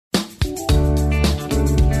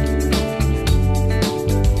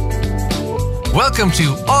Welcome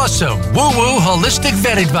to Awesome Woo Woo Holistic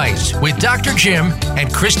Vet Advice with Dr. Jim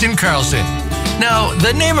and Kristen Carlson. Now,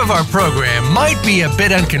 the name of our program might be a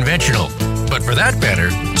bit unconventional, but for that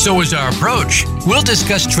matter, so is our approach. We'll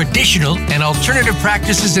discuss traditional and alternative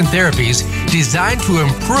practices and therapies designed to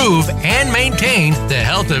improve and maintain the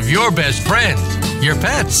health of your best friends, your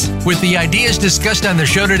pets. With the ideas discussed on the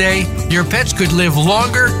show today, your pets could live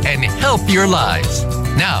longer and healthier lives.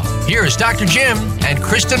 Now, here is Dr. Jim and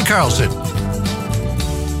Kristen Carlson.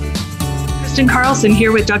 Kristen Carlson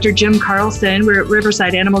here with Dr. Jim Carlson. We're at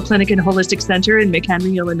Riverside Animal Clinic and Holistic Center in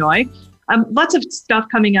McHenry, Illinois. Lots of stuff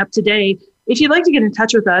coming up today. If you'd like to get in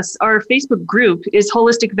touch with us, our Facebook group is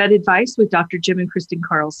Holistic Vet Advice with Dr. Jim and Kristen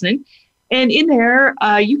Carlson. And in there,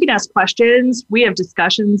 you can ask questions. We have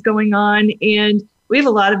discussions going on, and we have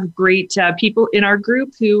a lot of great people in our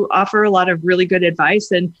group who offer a lot of really good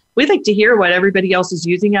advice. And we'd like to hear what everybody else is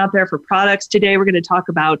using out there for products. Today, we're going to talk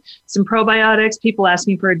about some probiotics. People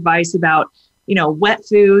asking for advice about, wet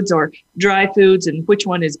foods or dry foods and which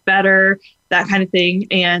one is better, that kind of thing.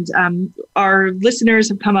 And our listeners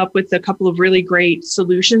have come up with a couple of really great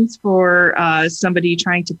solutions for somebody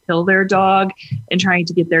trying to pill their dog and trying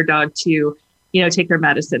to get their dog to, take their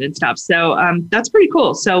medicine and stuff. So that's pretty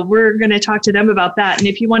cool. So we're going to talk to them about that. And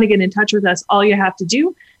if you want to get in touch with us, all you have to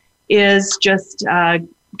do is just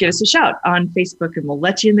give us a shout on Facebook and we'll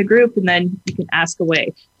let you in the group and then you can ask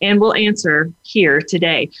away and we'll answer here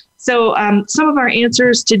today. So some of our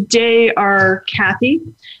answers today are Kathy,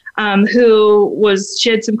 she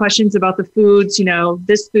had some questions about the foods,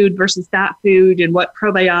 this food versus that food and what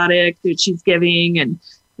probiotic that she's giving and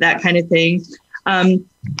that kind of thing.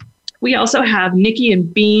 We also have Nikki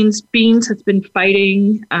and Beans. Beans has been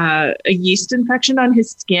fighting a yeast infection on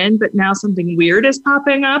his skin, but now something weird is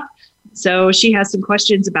popping up. So she has some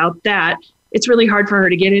questions about that. It's really hard for her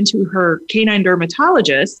to get into her canine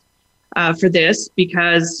dermatologist for this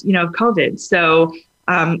because, of COVID. So,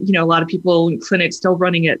 a lot of people in clinics still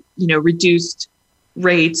running at, reduced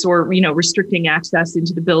rates or, restricting access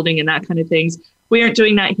into the building and that kind of things. We aren't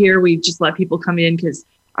doing that here. We just let people come in because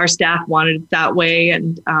our staff wanted it that way.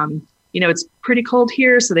 And, it's pretty cold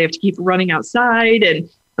here, so they have to keep running outside and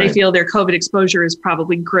they feel their COVID exposure is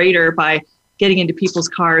probably greater by getting into people's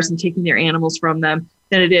cars and taking their animals from them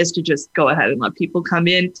than it is to just go ahead and let people come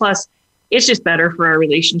in. Plus, it's just better for our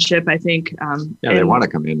relationship, I think. They want to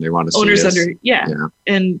come in. They want to see owners us.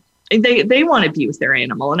 And they want to be with their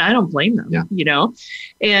animal, and I don't blame them.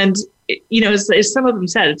 And as some of them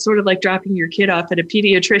said, it's sort of like dropping your kid off at a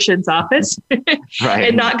pediatrician's office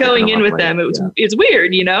and not going in with them. It's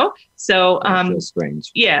weird, So it feels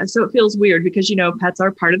strange. Yeah, so it feels weird because pets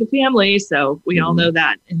are part of the family, so we all know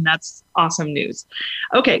that, and that's awesome news.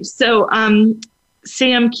 Okay, so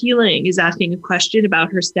Sam Keeling is asking a question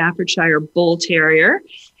about her Staffordshire Bull Terrier.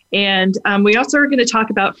 And we also are going to talk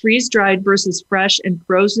about freeze-dried versus fresh and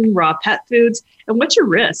frozen raw pet foods and what's your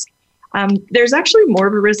risk. There's actually more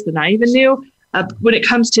of a risk than I even knew when it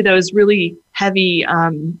comes to those really heavy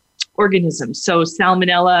organisms. So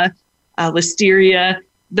salmonella, listeria,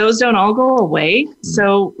 those don't all go away.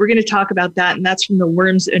 So we're going to talk about that. And that's from the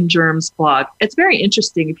Worms and Germs blog. It's very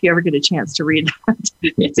interesting if you ever get a chance to read that.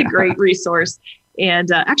 It's a great resource.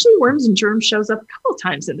 And actually, Worms and Germs shows up a couple of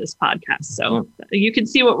times in this podcast. So you can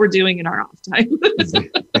see what we're doing in our off time.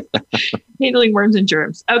 Handling worms and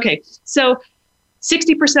germs. Okay, so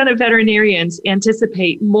 60% of veterinarians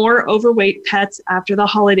anticipate more overweight pets after the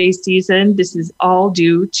holiday season. This is all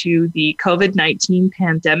due to the COVID-19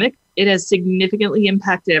 pandemic. It has significantly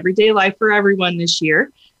impacted everyday life for everyone this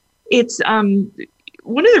year. It's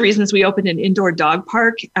one of the reasons we opened an indoor dog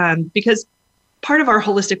park because part of our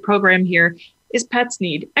holistic program here is pets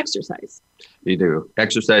need exercise. You do.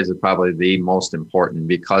 Exercise is probably the most important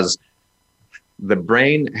because the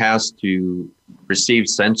brain has to receive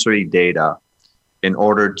sensory data in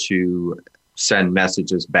order to send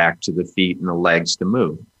messages back to the feet and the legs to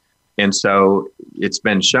move. And so it's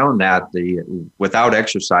been shown that without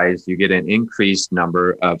exercise, you get an increased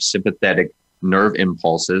number of sympathetic nerve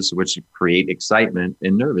impulses, which create excitement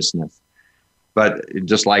and nervousness. But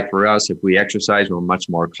just like for us, if we exercise, we're much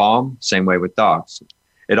more calm. Same way with dogs.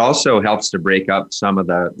 It also helps to break up some of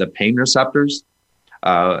the pain receptors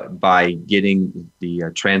by getting the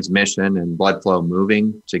transmission and blood flow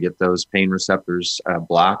moving to get those pain receptors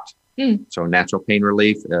blocked. So natural pain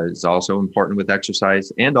relief is also important with exercise.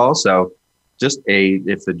 And also,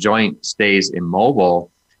 if the joint stays immobile,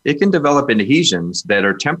 it can develop adhesions that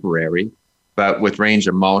are temporary. But with range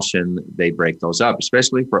of motion, they break those up,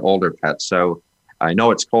 especially for older pets. So I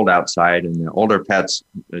know it's cold outside, and the older pets,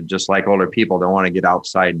 just like older people, don't want to get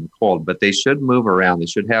outside in the cold, but they should move around. They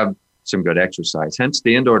should have some good exercise. Hence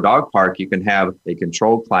the indoor dog park, you can have a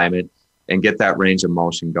controlled climate and get that range of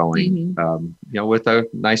motion going, with a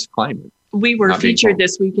nice climate. We were featured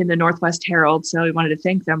this week in the Northwest Herald, so we wanted to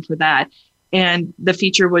thank them for that. And the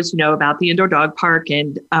feature was, about the indoor dog park.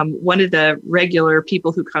 And one of the regular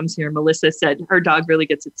people who comes here, Melissa, said her dog really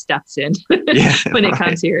gets its steps in when it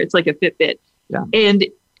comes here. It's like a Fitbit. Yeah. And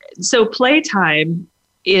so playtime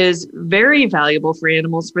is very valuable for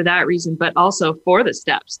animals for that reason, but also for the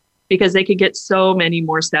steps, because they could get so many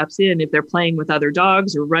more steps in if they're playing with other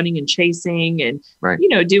dogs or running and chasing and,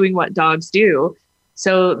 doing what dogs do.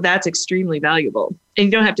 So that's extremely valuable. And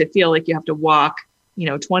you don't have to feel like you have to walk,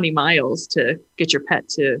 20 miles to get your pet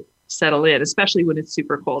to settle in, especially when it's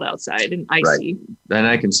super cold outside and icy. Right. Then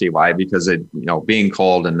I can see why, because it, being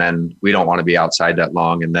cold, and then we don't want to be outside that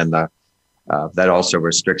long. And then that also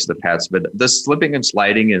restricts the pets. But the slipping and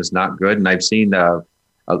sliding is not good. And I've seen a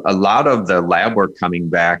lot of the lab work coming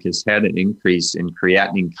back has had an increase in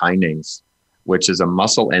creatinine kinase, which is a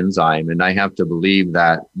muscle enzyme. And I have to believe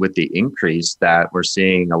that with the increase that we're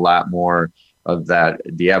seeing a lot more of that,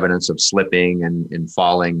 the evidence of slipping and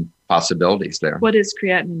falling possibilities there. What is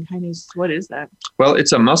creatinine kinase? What is that? Well,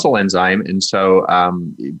 it's a muscle enzyme. And so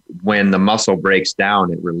when the muscle breaks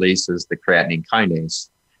down, it releases the creatinine kinase.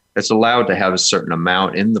 It's allowed to have a certain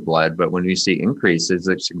amount in the blood, but when we see increases,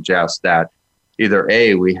 it suggests that either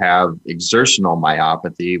A, we have exertional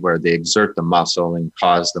myopathy, where they exert the muscle and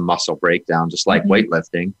cause the muscle breakdown, just like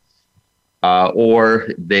weightlifting, or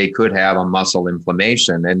they could have a muscle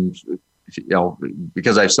inflammation. And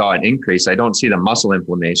because I saw an increase, I don't see the muscle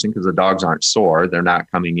inflammation because the dogs aren't sore. They're not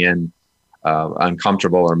coming in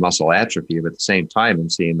uncomfortable or muscle atrophy, but at the same time, I'm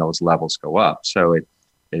seeing those levels go up. So it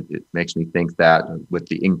makes me think that with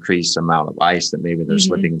the increased amount of ice, that maybe they're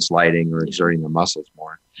slipping and sliding or exerting their muscles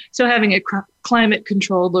more. So having a climate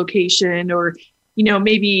controlled location, or,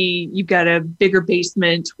 maybe you've got a bigger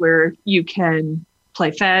basement where you can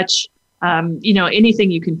play fetch,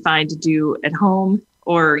 anything you can find to do at home,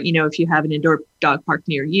 or, if you have an indoor dog park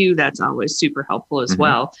near you, that's always super helpful as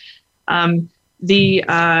well.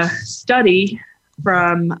 The study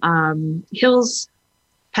from Hills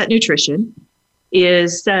Pet Nutrition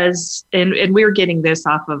says, and we're getting this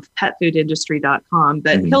off of petfoodindustry.com,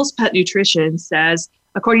 but Hills Pet Nutrition says,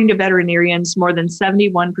 according to veterinarians, more than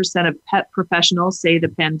 71% of pet professionals say the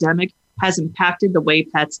pandemic has impacted the way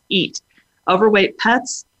pets eat. Overweight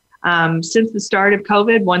pets, since the start of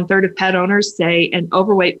COVID, 1/3 of pet owners say an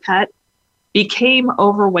overweight pet became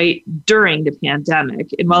overweight during the pandemic.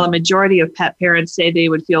 And while a majority of pet parents say they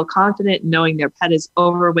would feel confident knowing their pet is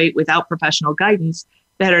overweight without professional guidance,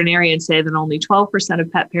 veterinarians say that only 12%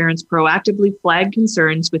 of pet parents proactively flag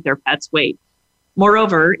concerns with their pet's weight.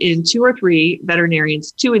 Moreover, in 2 in 3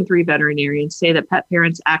 veterinarians say that pet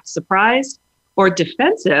parents act surprised or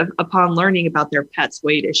defensive upon learning about their pet's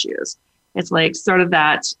weight issues. It's like sort of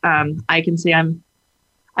that, I can say I'm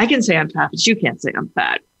fat, but you can't say I'm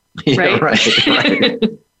fat. Right? Right.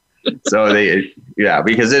 So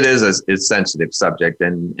because it is a sensitive subject.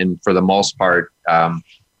 And for the most part,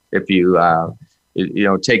 if you,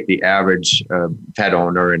 take the average pet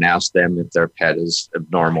owner and ask them if their pet is of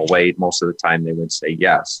normal weight, most of the time they would say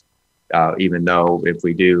yes. Even though if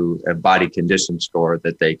we do a body condition score,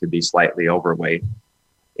 that they could be slightly overweight.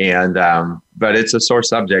 And, but it's a sore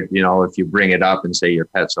subject, if you bring it up and say your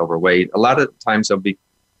pet's overweight, a lot of times they'll be,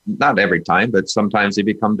 not every time, but sometimes they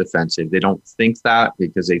become defensive. They don't think that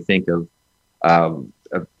because they think of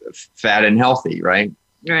fat and healthy, right?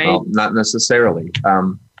 Right. Well, not necessarily.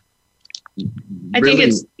 I think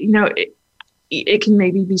it's, it can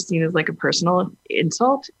maybe be seen as like a personal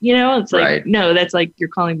insult, it's like, right. No, that's like, you're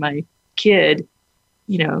calling my kid,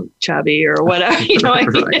 chubby or whatever,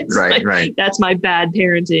 right. That's my bad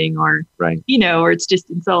parenting, or, right. Or it's just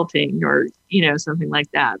insulting, or, something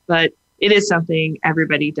like that. But it is something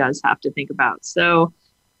everybody does have to think about. So,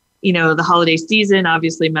 the holiday season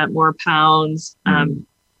obviously meant more pounds.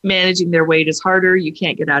 Managing their weight is harder. You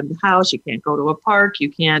can't get out of the house. You can't go to a park.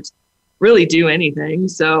 You can't really do anything.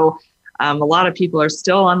 So a lot of people are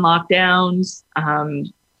still on lockdowns.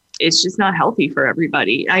 It's just not healthy for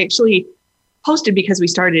everybody. I actually posted because we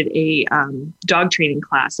started a dog training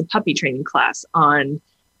class, a puppy training class on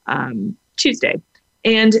Tuesday.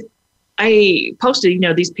 And I posted,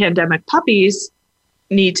 these pandemic puppies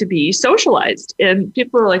need to be socialized. And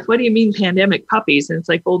people are like, what do you mean pandemic puppies? And it's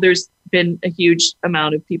like, well, there's been a huge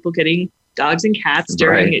amount of people getting dogs and cats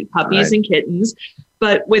during it, puppies and kittens.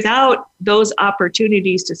 But without those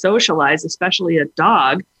opportunities to socialize, especially a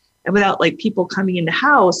dog, and without like people coming in the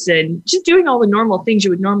house and just doing all the normal things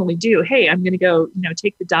you would normally do. Hey, I'm going to go,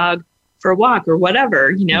 take the dog for a walk or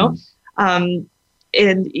whatever,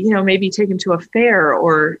 and, maybe take them to a fair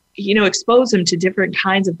or, expose them to different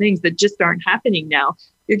kinds of things that just aren't happening now,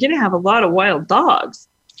 you're going to have a lot of wild dogs.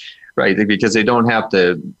 Right. Because they learn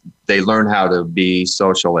how to be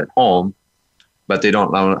social at home, but they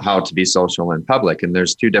don't know how to be social in public. And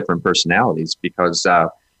there's two different personalities because, a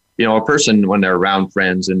person, when they're around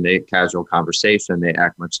friends and they casual conversation, they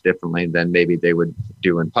act much differently than maybe they would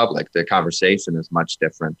do in public. The conversation is much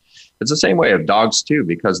different. It's the same way of dogs too,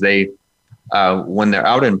 because they, when they're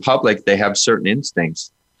out in public, they have certain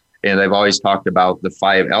instincts. And I've always talked about the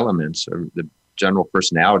 5 elements or the general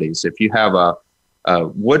personalities. If you have a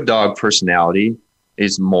wood dog personality,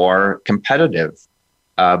 is more competitive,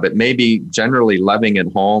 but maybe generally loving at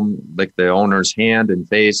home, like the owner's hand and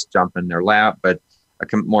face, jump in their lap. But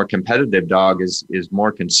a more competitive dog is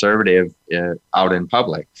more conservative out in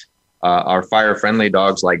public. Our fire-friendly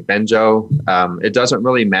dogs like Benjo, it doesn't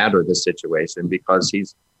really matter the situation because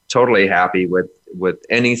he's totally happy with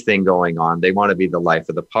anything going on. They want to be the life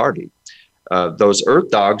of the party. Those earth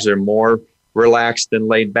dogs are more relaxed and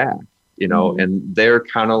laid back, and they're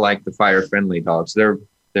kind of like the fire-friendly dogs. They're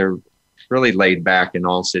really laid back in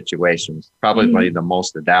all situations, probably the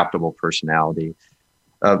most adaptable personality.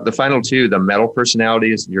 The final 2, the metal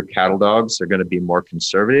personalities, your cattle dogs are going to be more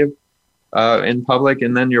conservative in public.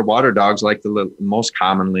 And then your water dogs, like most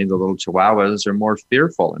commonly, the little Chihuahuas, are more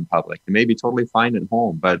fearful in public. They may be totally fine at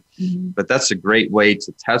home, but that's a great way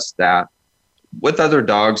to test that with other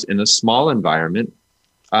dogs in a small environment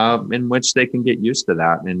in which they can get used to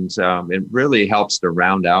that. And it really helps to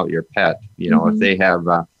round out your pet, if they have,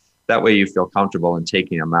 that way you feel comfortable in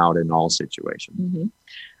taking them out in all situations.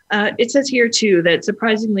 It says here, too, that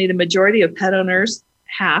surprisingly, the majority of pet owners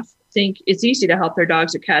think it's easy to help their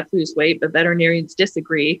dogs or cats lose weight, but veterinarians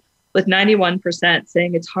disagree, with 91%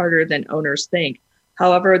 saying it's harder than owners think.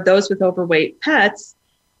 However, those with overweight pets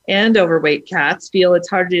and overweight cats feel it's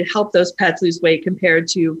harder to help those pets lose weight compared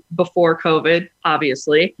to before COVID,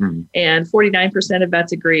 obviously. And 49% of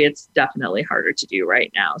vets agree it's definitely harder to do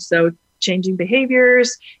right now. So changing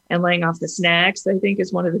behaviors and laying off the snacks, I think,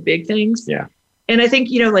 is one of the big things. Yeah. And I think,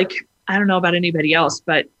 I don't know about anybody else,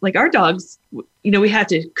 but like our dogs, we had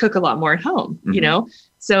to cook a lot more at home,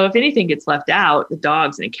 So if anything gets left out, the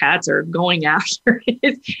dogs and cats are going after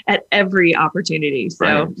it at every opportunity.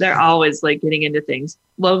 So they're always like getting into things,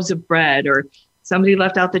 loaves of bread, or somebody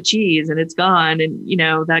left out the cheese and it's gone, and,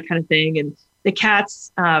 that kind of thing. And the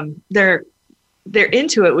cats, they're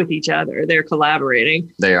into it with each other. They're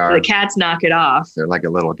collaborating. They are. The cats knock it off. They're like a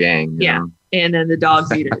little gang. You know? And then the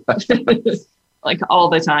dogs eat it. Like all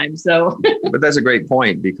the time. So, but that's a great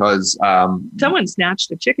point because someone snatched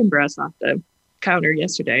a chicken breast off the counter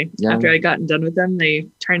yesterday. After I gotten done with them, they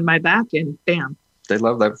turned my back and bam. They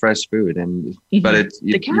love that fresh food, and but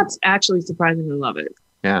the cats actually surprisingly love it.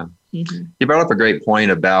 Yeah, you brought up a great point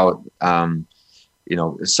about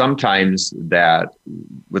sometimes that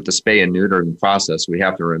with the spay and neutering process, we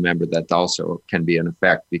have to remember that also can be an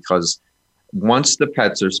effect because once the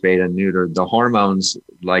pets are spayed and neutered, the hormones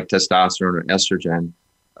like testosterone or estrogen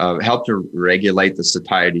help to regulate the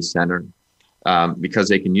satiety center because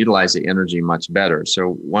they can utilize the energy much better.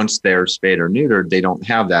 So once they're spayed or neutered, they don't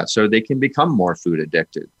have that. So they can become more food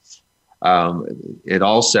addicted. They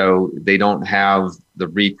don't have the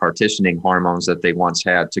repartitioning hormones that they once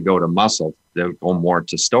had to go to muscle. They'll go more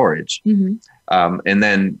to storage. And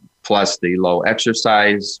then plus the low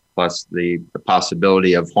exercise, plus the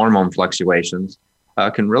possibility of hormone fluctuations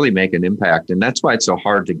can really make an impact. And that's why it's so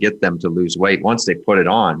hard to get them to lose weight once they put it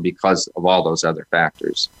on because of all those other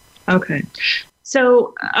factors. Okay.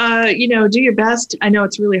 So, do your best. I know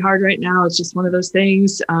it's really hard right now. It's just one of those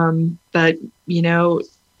things. But,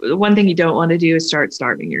 one thing you don't want to do is start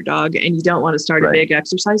starving your dog, and you don't want to start a big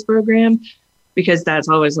exercise program because that's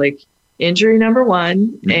always like injury number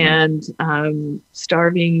one, and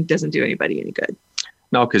starving doesn't do anybody any good.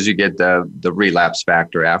 No, because you get the relapse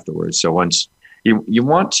factor afterwards. So once you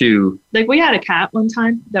want to, like, we had a cat one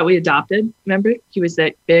time that we adopted. Remember, he was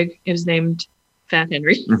that big. It was named Fat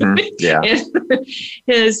Henry. Yeah, he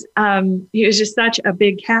was just such a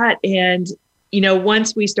big cat, and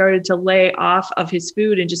once we started to lay off of his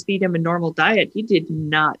food and just feed him a normal diet, he did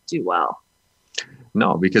not do well.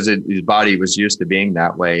 No, because his body was used to being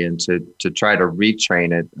that way, and to try to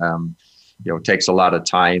retrain it, takes a lot of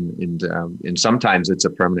time, and sometimes it's a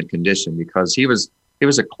permanent condition because he was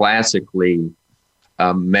a classically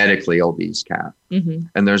medically obese cat,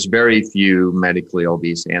 and there's very few medically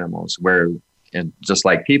obese animals. And just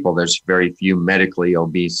like people, there's very few medically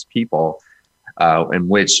obese people in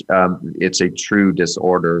which it's a true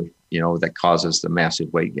disorder. That causes the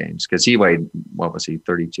massive weight gains because he weighed,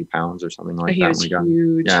 32 pounds or something like that? He was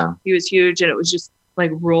huge. Yeah. He was huge. And it was just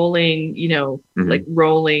like rolling, like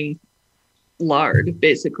rolling lard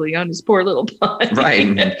basically on his poor little body.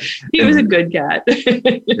 Right. He was a good cat.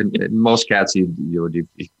 and most cats, you would,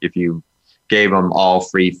 if you gave them all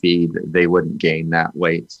free feed, they wouldn't gain that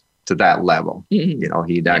weight to that level.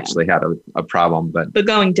 He'd actually had a problem, but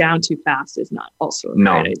going down too fast is not also a great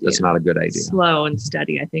idea. That's not a good idea. Slow and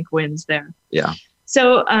steady, I think, wins there. Yeah.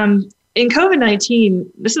 So in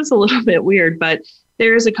COVID-19, this is a little bit weird, but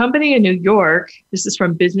there is a company in New York, this is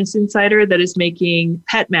from Business Insider, that is making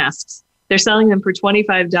pet masks. They're selling them for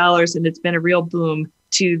 $25, and it's been a real boom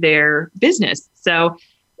to their business. So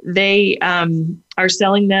they are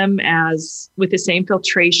selling them as with the same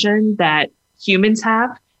filtration that humans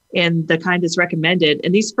have and the kind that's recommended.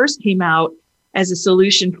 And these first came out as a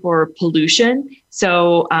solution for pollution.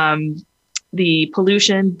 So the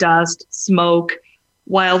pollution, dust, smoke,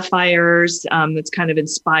 wildfires, that's kind of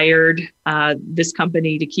inspired this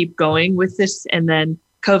company to keep going with this. And then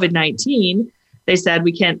COVID-19, they said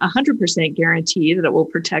we can't 100% guarantee that it will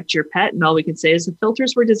protect your pet. And all we can say is the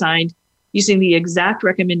filters were designed using the exact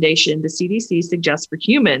recommendation the CDC suggests for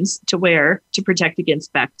humans to wear to protect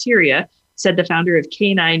against bacteria, said the founder of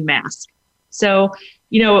K9 Mask. So,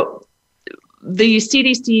 the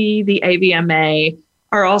CDC, the AVMA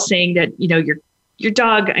are all saying that, your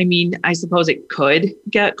dog, I suppose it could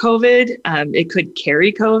get COVID. It could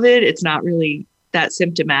carry COVID. It's not really that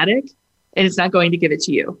symptomatic, and it's not going to give it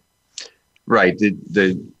to you. Right.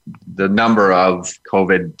 The number of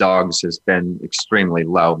COVID dogs has been extremely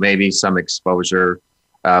low, maybe some exposure,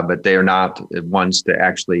 but they are not ones to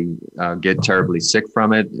actually get terribly sick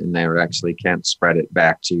from it. And they actually can't spread it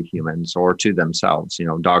back to humans or to themselves.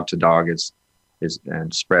 Dog to dog is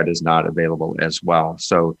and spread is not available as well.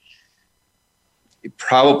 So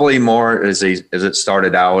probably more as it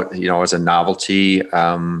started out, as a novelty,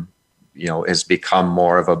 has become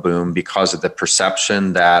more of a boom because of the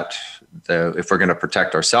perception that if we're going to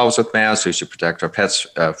protect ourselves with masks, we should protect our pets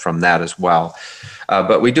from that as well.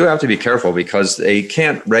 But we do have to be careful because they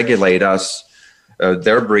can't regulate us,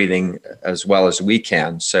 their breeding as well as we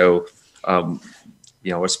can. So,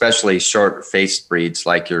 especially short-faced breeds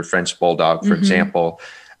like your French Bulldog, for example,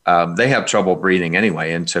 they have trouble breathing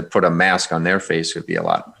anyway. And to put a mask on their face would be a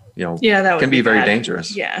lot, that can be very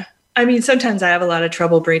dangerous. Yeah. Sometimes I have a lot of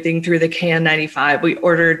trouble breathing through the KN95. We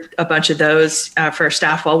ordered a bunch of those for our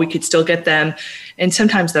staff while we could still get them. And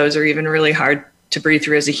sometimes those are even really hard to breathe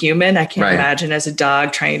through as a human. I can't imagine as a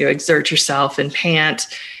dog trying to exert yourself and pant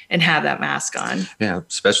and have that mask on. Yeah,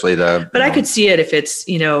 especially But I could see it if it's,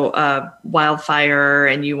 wildfire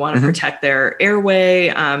and you want to protect their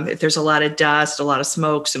airway. If there's a lot of dust, a lot of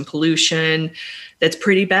smoke, some pollution, that's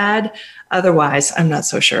pretty bad. Otherwise, I'm not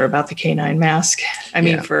so sure about the K9 mask.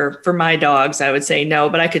 For my dogs, I would say no,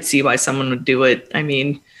 but I could see why someone would do it.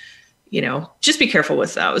 Just be careful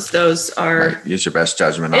with those. Those are use your best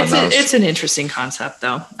judgment on those. It's an interesting concept,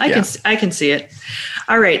 though. I can see it.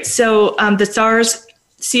 All right. So the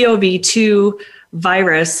SARS-CoV-2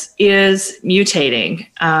 virus is mutating.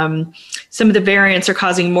 Some of the variants are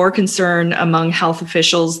causing more concern among health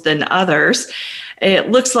officials than others.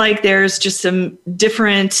 It looks like there's just some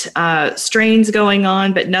different strains going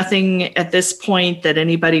on, but nothing at this point that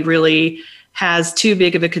anybody really has too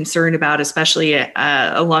big of a concern about, especially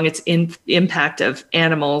along its impact of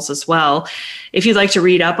animals as well. If you'd like to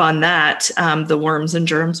read up on that, the Worms and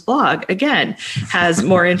Germs blog, again, has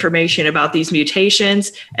more information about these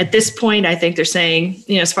mutations. At this point, I think they're saying,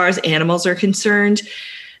 as far as animals are concerned,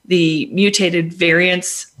 the mutated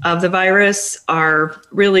variants of the virus are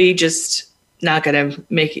really just not going to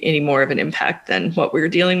make any more of an impact than what we're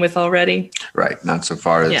dealing with already. Right. Not so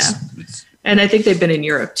far as... And I think they've been in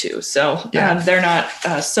Europe too. So they're not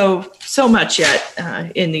so much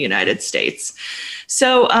yet in the United States.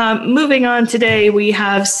 So moving on today, we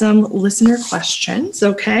have some listener questions.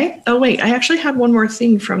 Okay. Oh, wait, I actually have one more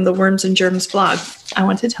thing from the Worms and Germs blog I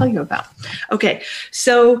want to tell you about. Okay.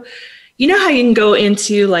 So you know how you can go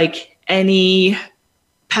into like any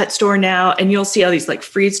pet store now and you'll see all these like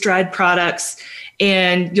freeze-dried products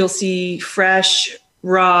and you'll see fresh,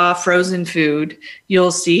 raw, frozen food.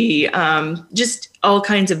 You'll see just all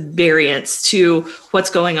kinds of variants to what's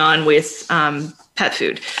going on with pet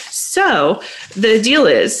food. So the deal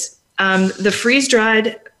is the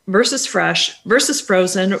freeze-dried versus fresh versus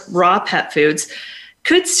frozen raw pet foods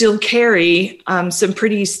could still carry some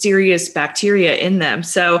pretty serious bacteria in them.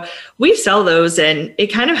 So we sell those, and it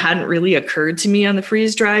kind of hadn't really occurred to me on the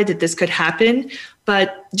freeze-dried that this could happen.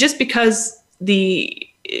 But just because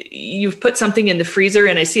you've put something in the freezer,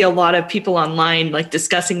 and I see a lot of people online like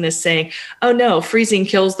discussing this saying, oh no, freezing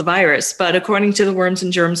kills the virus. But according to the Worms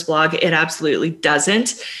and Germs blog, it absolutely doesn't.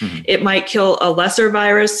 Mm-hmm. It might kill a lesser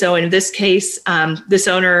virus. So in this case, this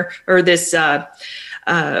owner or this,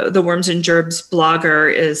 the Worms and Germs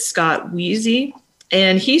blogger is Scott Weezy.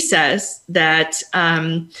 And he says that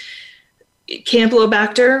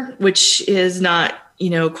Campylobacter, which is not,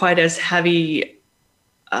 quite as heavy,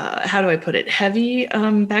 how do I put it? Heavy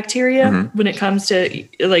bacteria when it comes to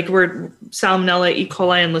like where Salmonella, E.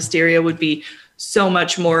 coli, and Listeria would be so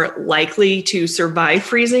much more likely to survive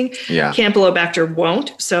freezing. Yeah. Campylobacter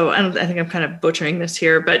won't. So I think I'm kind of butchering this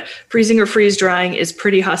here, but freezing or freeze drying is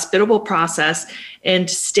pretty hospitable process and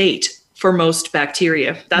state for most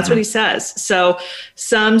bacteria. That's what he says. So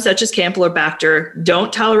some, such as Campylobacter,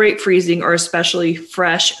 don't tolerate freezing or especially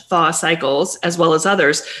fresh thaw cycles, as well as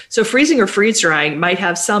others. So Freezing or freeze drying might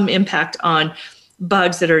have some impact on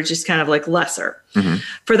bugs that are just kind of like lesser.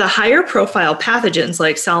 For the higher profile pathogens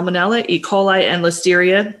like Salmonella, E. coli, and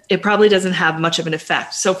Listeria, it probably doesn't have much of an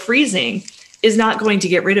effect. So freezing is not going to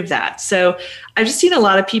get rid of that. So I've just seen a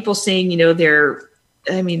lot of people saying,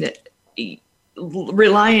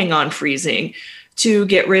 relying on freezing to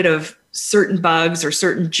get rid of certain bugs or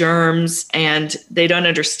certain germs, and they don't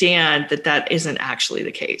understand that that isn't actually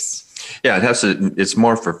the case. Yeah, it's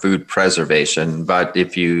more for food preservation, but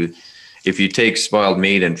if you take spoiled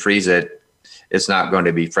meat and freeze it, it's not going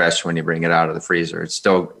to be fresh when you bring it out of the freezer. It's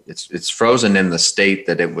still it's frozen in the state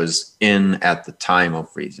that it was in at the time of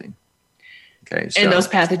freezing. Okay, so and those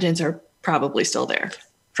pathogens are probably still there.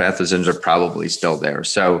 Pathogens are probably still there.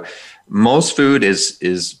 So most food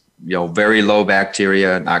is very low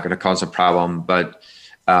bacteria, not going to cause a problem. But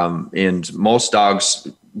in most dogs,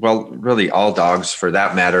 well, really all dogs for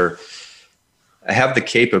that matter, have the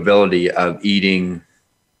capability of eating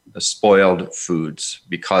spoiled foods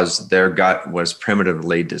because their gut was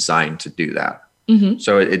primitively designed to do that.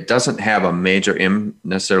 So it doesn't have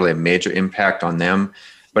necessarily a major impact on them,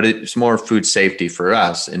 but it's more food safety for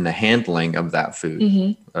us in the handling of that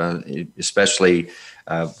food, especially,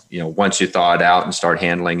 once you thaw it out and start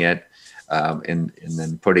handling it and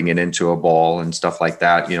then putting it into a bowl and stuff like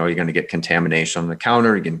that, you're going to get contamination on the counter,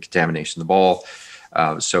 you're getting contamination in the bowl.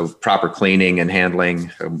 So proper cleaning and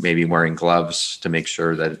handling, maybe wearing gloves to make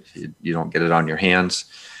sure that you don't get it on your hands.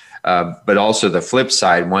 But also the flip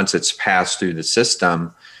side, once it's passed through the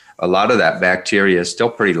system, a lot of that bacteria is still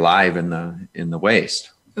pretty live in the waste.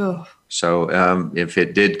 Oh. So if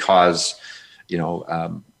it did cause,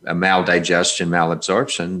 a maldigestion,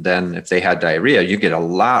 malabsorption, then if they had diarrhea, you get a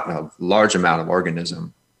large amount of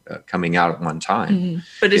organism coming out at one time.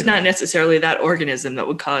 But it's not necessarily that organism that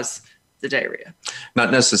would cause the diarrhea.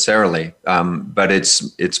 Not necessarily, but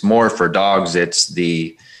it's more for dogs. It's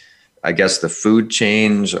the food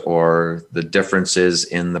change or the differences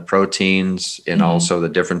in the proteins and also the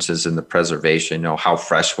differences in the preservation. How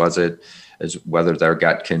fresh was it? Is whether their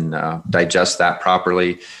gut can digest that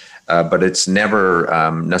properly. But it's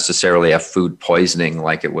never necessarily a food poisoning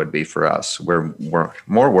like it would be for us. We're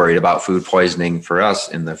more worried about food poisoning for us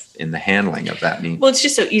in the handling of that meat. Well, it's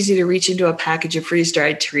just so easy to reach into a package of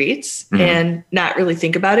freeze-dried treats and not really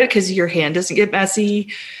think about it because your hand doesn't get messy.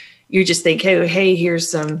 You just think, hey, here's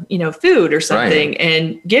some, food or something,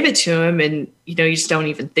 and give it to them, and you just don't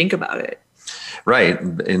even think about it. Right,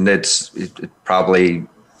 and it's probably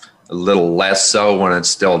a little less so when it's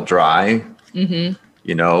still dry.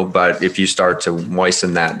 But if you start to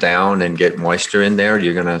moisten that down and get moisture in there,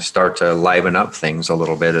 you're going to start to liven up things a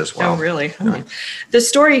little bit as well. Oh, really? Yeah. The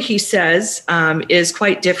story, he says, is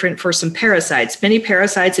quite different for some parasites. Many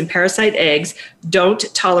parasites and parasite eggs don't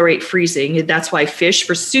tolerate freezing. That's why fish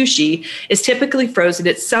for sushi is typically frozen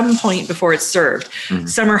at some point before it's served.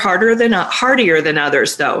 Some are hardier than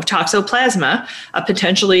others, though. Toxoplasma, a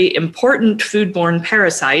potentially important foodborne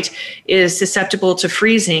parasite, is susceptible to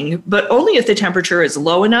freezing, but only if the temperature is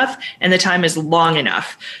low enough and the time is long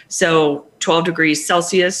enough. So 12 degrees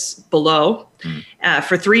Celsius below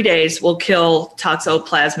for 3 days will kill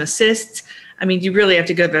toxoplasma cysts. I mean, you really have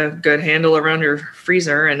to get a good handle around your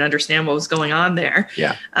freezer and understand what was going on there.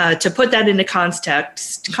 Yeah. To put that into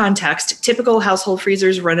context, typical household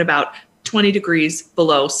freezers run about 20 degrees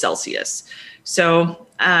below Celsius. So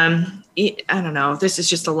I don't know. This is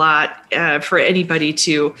just a lot for anybody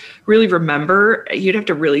to really remember. You'd have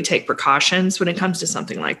to really take precautions when it comes to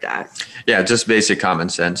something like that. Yeah, just basic common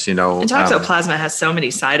sense, And toxoplasma has so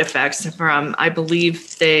many side effects from, I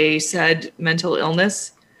believe they said, mental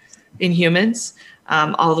illness in humans.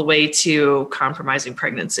 all the way to compromising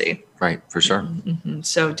pregnancy. Right, for sure. Mm-hmm.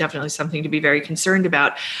 So definitely something to be very concerned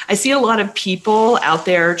about. I see a lot of people out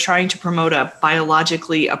there trying to promote a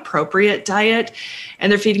biologically appropriate diet,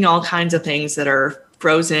 and they're feeding all kinds of things that are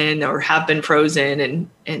frozen or have been frozen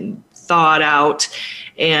and thawed out.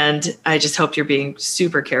 And I just hope you're being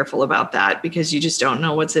super careful about that, because you just don't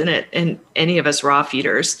know what's in it. And any of us raw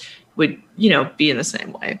feeders would, be in the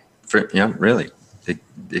same way. Yeah, really.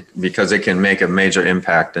 Because it can make a major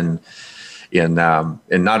impact in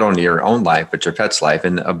not only your own life, but your pet's life.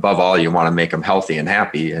 And above all, you want to make them healthy and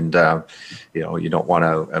happy. And, you don't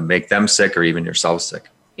want to make them sick or even yourself sick.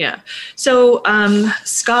 Yeah. So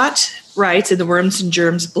Scott writes in the Worms and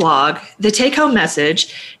Germs blog, the take-home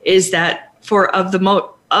message is that of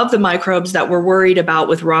the microbes that we're worried about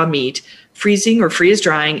with raw meat, freezing or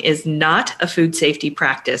freeze-drying is not a food safety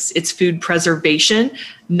practice. It's food preservation,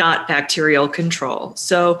 not bacterial control.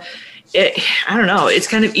 So I don't know. It's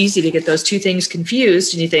kind of easy to get those two things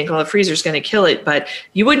confused, and you think, the freezer's going to kill it, but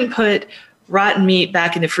you wouldn't put rotten meat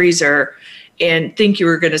back in the freezer and think you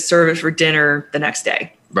were going to serve it for dinner the next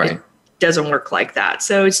day. Right. It doesn't work like that.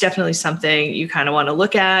 So it's definitely something you kind of want to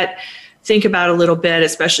look at, think about a little bit,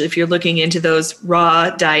 especially if you're looking into those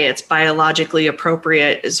raw diets. Biologically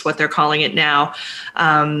appropriate is what they're calling it now.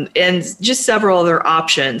 And just several other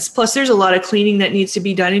options. Plus, there's a lot of cleaning that needs to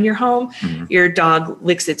be done in your home. Mm-hmm. Your dog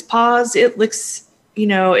licks its paws. It licks,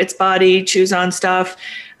 its body, chews on stuff,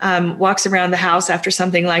 walks around the house after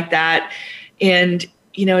something like that. And,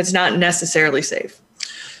 it's not necessarily safe.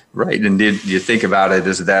 Right. And you think about it,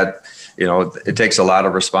 is that, it takes a lot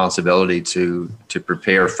of responsibility to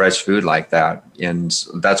prepare fresh food like that. And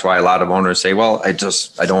that's why a lot of owners say, well, I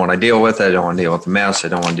don't want to deal with it. I don't want to deal with the mess. I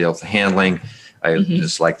don't want to deal with the handling. I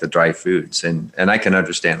just like the dry foods. And I can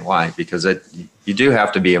understand why, because you do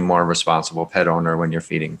have to be a more responsible pet owner when you're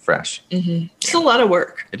feeding fresh. Mm-hmm. It's a lot of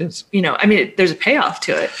work. It is. There's a payoff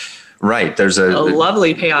to it. Right. There's a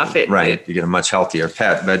lovely payoff. Right. You get a much healthier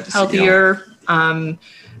pet, but healthier.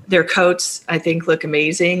 Their coats, I think, look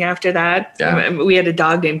amazing after that. Yeah. We had a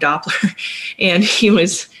dog named Doppler, and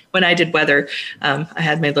when I did weather, I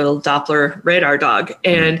had my little Doppler radar dog,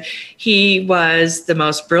 and he was the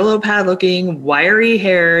most Brillo pad looking, wiry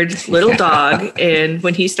haired little dog. And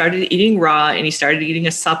when he started eating raw and he started eating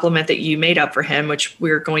a supplement that you made up for him, which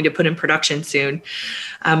we're going to put in production soon,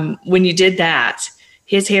 when you did that,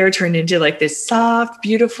 his hair turned into like this soft,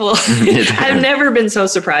 beautiful. I've never been so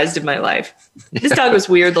surprised in my life. This dog was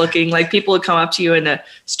weird looking. Like, people would come up to you in the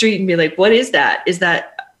street and be like, what is that? Is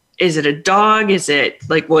it a dog? Is it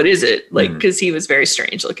like, what is it? Like, because he was very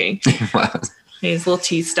strange looking. His little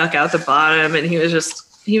teeth stuck out the bottom, and he was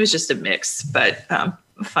just a mix, but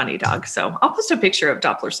funny dog. So I'll post a picture of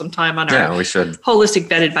Doppler sometime on our we should. Holistic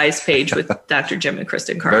Vet Advice page with Dr. Jim and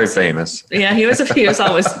Kristen Carlson. Very famous. Yeah, he was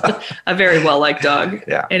always a very well-liked dog.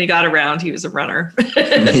 Yeah. And he got around. He was a runner.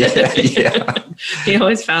 Yeah. He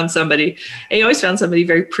always found somebody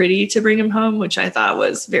very pretty to bring him home, which I thought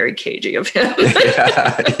was very cagey of him.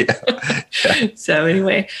 Yeah. So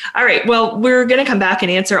anyway, all right. Well, we're going to come back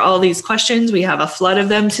and answer all these questions. We have a flood of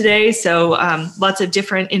them today. So lots of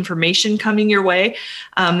different information coming your way.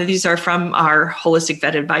 These are from our Holistic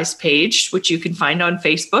Vet Advice page, which you can find on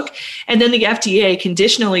Facebook. And then the FDA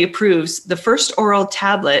conditionally approves the first oral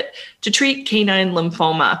tablet to treat canine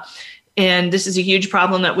lymphoma. And this is a huge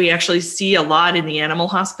problem that we actually see a lot in the animal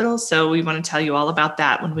hospital. So we want to tell you all about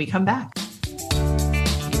that when we come back.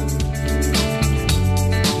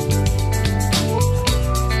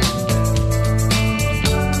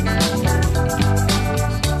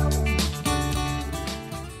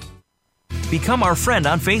 Become our friend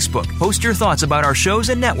on Facebook. Post your thoughts about our shows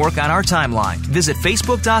and network on our timeline. Visit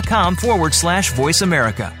Facebook.com/Voice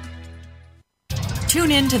America.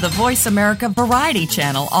 Tune in to the Voice America Variety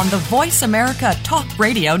channel on the Voice America Talk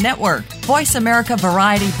Radio Network. Voice America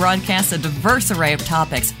Variety broadcasts a diverse array of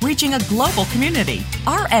topics, reaching a global community.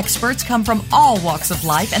 Our experts come from all walks of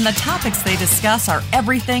life, and the topics they discuss are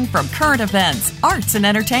everything from current events, arts and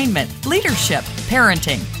entertainment, leadership,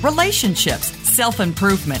 parenting, relationships,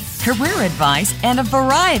 self-improvement, career advice, and a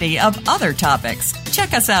variety of other topics.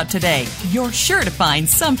 Check us out today. You're sure to find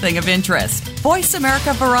something of interest. Voice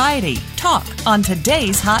America Variety. Talk on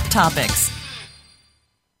today's hot topics.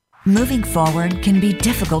 Moving forward can be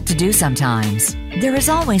difficult to do sometimes. There is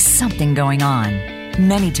always something going on.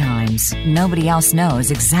 Many times, nobody else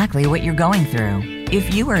knows exactly what you're going through.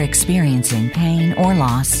 If you are experiencing pain or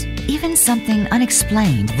loss, even something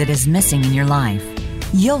unexplained that is missing in your life,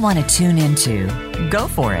 you'll want to tune into Go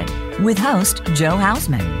For It with host Joe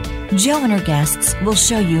Hausman. Joe and her guests will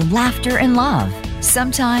show you laughter and love.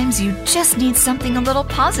 Sometimes you just need something a little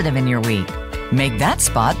positive in your week. Make that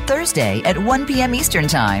spot Thursday at 1 p.m. Eastern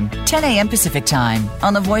Time, 10 a.m. Pacific Time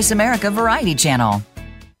on the Voice America Variety Channel.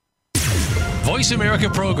 Voice America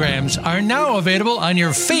programs are now available on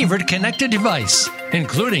your favorite connected device,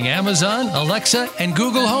 including Amazon, Alexa, and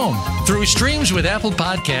Google Home. Through streams with Apple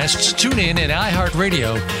Podcasts, TuneIn, and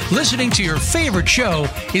iHeartRadio, listening to your favorite show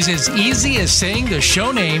is as easy as saying the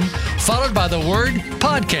show name followed by the word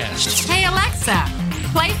podcast. Hey, Alexa,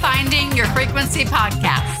 play Finding Your Frequency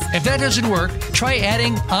podcast. If that doesn't work, try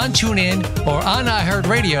adding on TuneIn or on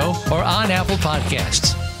iHeartRadio or on Apple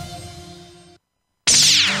Podcasts.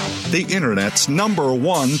 The Internet's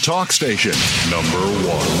 #1 talk station.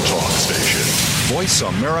 #1 talk station.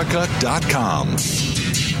 VoiceAmerica.com.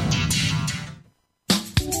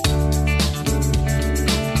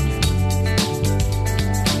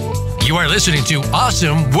 You are listening to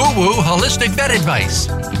Awesome Woo Woo Holistic Vet Advice.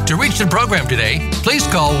 To reach the program today, please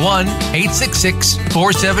call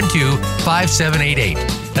 1-866-472-5788.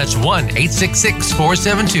 That's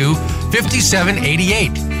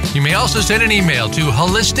 1-866-472-5788. You may also send an email to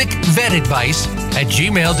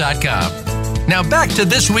holisticvetadvice@gmail.com. Now back to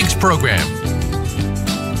this week's program.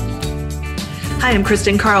 Hi, I'm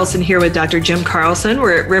Kristen Carlson here with Dr. Jim Carlson.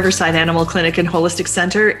 We're at Riverside Animal Clinic and Holistic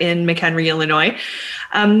Center in McHenry, Illinois.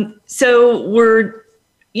 So we're,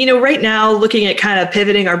 right now looking at kind of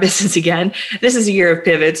pivoting our business again. This is a year of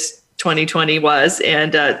pivots, 2020 was,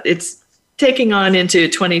 and it's taking on into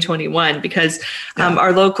 2021 because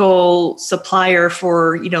our local supplier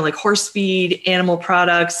for, like horse feed, animal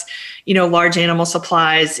products, large animal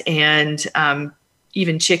supplies, and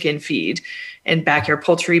even chicken feed and backyard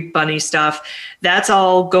poultry, bunny stuff, that's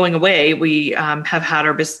all going away. We have had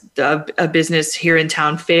our a business here in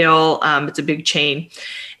town fail. It's a big chain.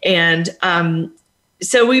 And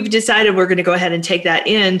so we've decided we're going to go ahead and take that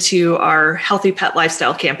into our Healthy Pet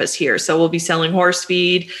Lifestyle campus here. So we'll be selling horse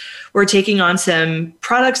feed. We're taking on some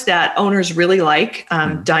products that owners really like.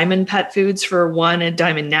 Diamond Pet Foods for one, and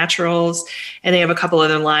Diamond Naturals. And they have a couple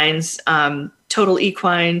other lines. Total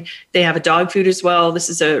Equine. They have a dog food as well. This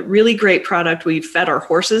is a really great product. We've fed our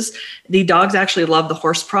horses. The dogs actually love the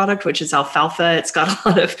horse product, which is alfalfa. It's got a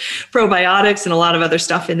lot of probiotics and a lot of other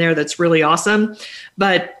stuff in there that's really awesome.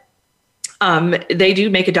 But they do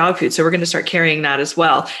make a dog food. So we're going to start carrying that as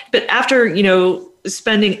well. But after,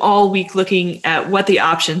 spending all week looking at what the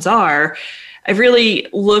options are, I've really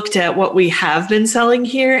looked at what we have been selling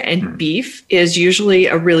here, and beef is usually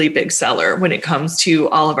a really big seller when it comes to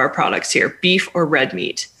all of our products here, beef or red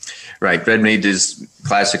meat. Right. Red meat is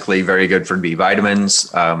classically very good for B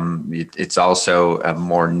vitamins. It's also a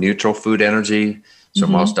more neutral food energy. So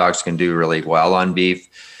most dogs can do really well on beef.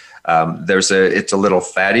 It's a little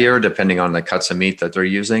fattier depending on the cuts of meat that they're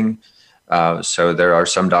using. So there are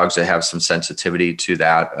some dogs that have some sensitivity to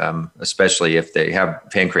that, especially if they have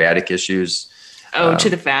pancreatic issues. To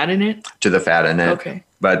the fat in it? To the fat in it. Okay.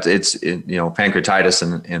 But pancreatitis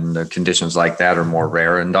and the conditions like that are more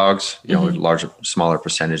rare in dogs. Smaller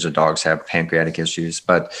percentage of dogs have pancreatic issues.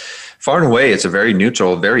 But far and away, it's a very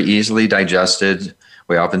neutral, very easily digested.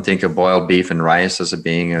 We often think of boiled beef and rice as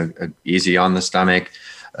being easy on the stomach.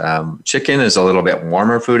 Chicken is a little bit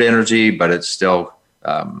warmer food energy, but it's still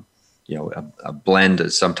a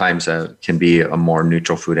blend sometimes can be a more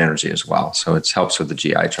neutral food energy as well. So it helps with the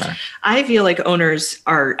GI tract. I feel like owners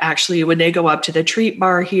are actually, when they go up to the treat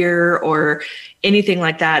bar here or anything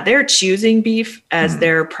like that, they're choosing beef as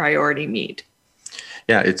their priority meat.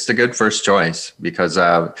 Yeah, it's the good first choice because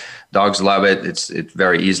dogs love it. It's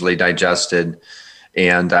very easily digested,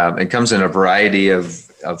 and it comes in a variety of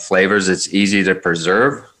flavors. It's easy to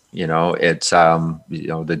preserve. It's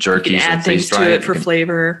the jerky. You can add things to it for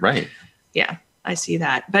flavor. Right. Yeah, I see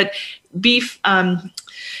that. But beef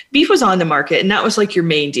was on the market, and that was like your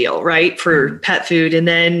main deal, right, for pet food. And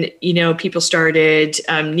then, people started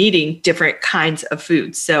needing different kinds of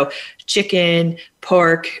foods. So chicken,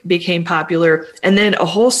 pork became popular, and then a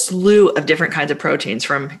whole slew of different kinds of proteins,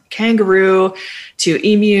 from kangaroo to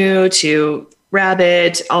emu to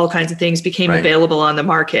rabbit, all kinds of things became available on the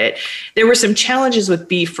market. There were some challenges with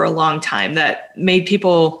beef for a long time that made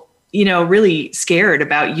people really scared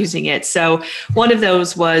about using it. So one of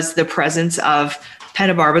those was the presence of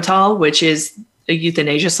pentobarbital, which is a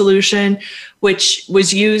euthanasia solution, which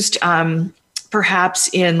was used perhaps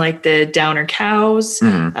in like the downer cows,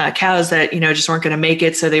 cows that, just weren't going to make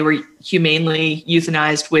it. So they were humanely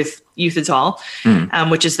euthanized with Euthazol,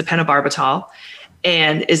 which is the pentobarbital.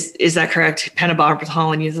 And is that correct?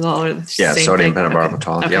 Pentobarbital and Euthazol are the same sodium thing?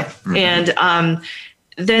 pentobarbital. Okay. Yep. And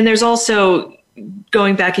then there's also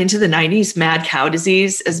going back into the 90s, mad cow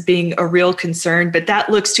disease as being a real concern, but that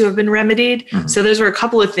looks to have been remedied. Mm-hmm. So those were a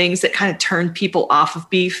couple of things that kind of turned people off of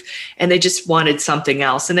beef, and they just wanted something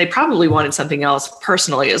else. And they probably wanted something else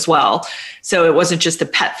personally as well. So it wasn't just the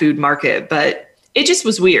pet food market, but it just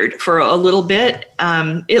was weird for a little bit.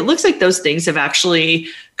 It looks like those things have actually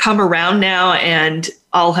come around now and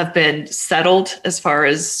all have been settled as far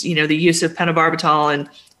as, you know, the use of pentobarbital and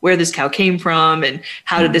where this cow came from and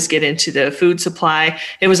how did this get into the food supply.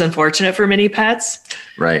 It was unfortunate for many pets.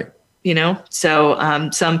 Right. You know, so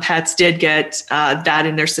some pets did get that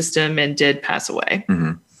in their system and did pass away.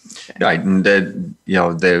 Mm-hmm. Okay. Right. And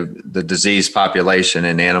the disease population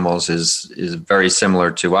in animals is very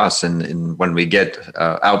similar to us. And when we get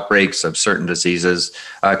outbreaks of certain diseases,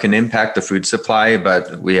 can impact the food supply.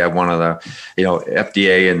 But we have one of the,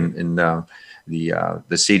 FDA and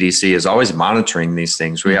the CDC is always monitoring these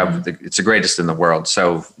things. We have it's the greatest in the world.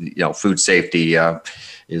 So, food safety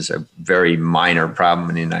is a very minor problem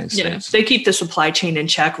in the United States. They keep the supply chain in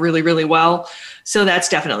check really, really well. So that's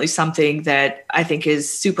definitely something that I think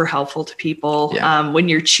is super helpful to people when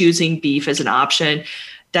you're choosing beef as an option.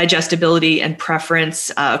 Digestibility and preference,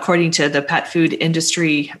 according to the Pet Food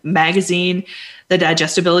Industry magazine, the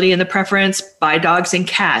digestibility and the preference by dogs and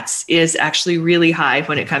cats is actually really high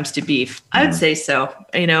when it comes to beef. I would say so.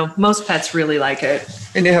 Most pets really like it.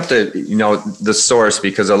 And you have to, the source,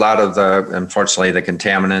 because a lot of unfortunately, the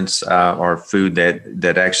contaminants or food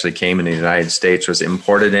that actually came in the United States was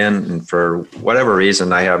imported in. And for whatever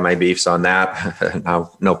reason, I have my beefs on that.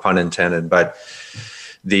 No pun intended, but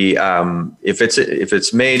if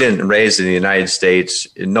it's made and raised in the United States,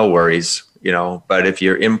 no worries, but if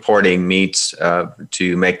you're importing meats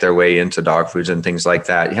to make their way into dog foods and things like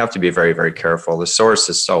that, you have to be very, very careful. The source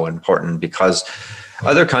is so important because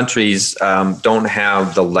other countries don't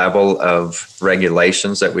have the level of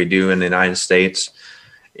regulations that we do in the United States.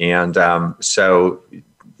 And so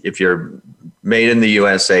if you're made in the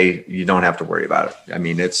USA, you don't have to worry about it. I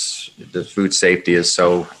mean, the food safety is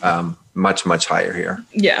so much, much higher here.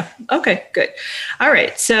 Yeah. Okay, good. All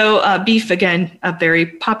right. So beef, again, a very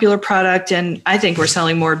popular product. And I think we're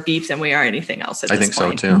selling more beef than we are anything else at this point. I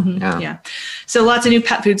think so too. Mm-hmm. Yeah. So lots of new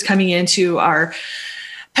pet foods coming into our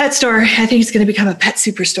pet store. I think it's going to become a pet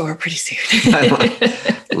superstore pretty soon. I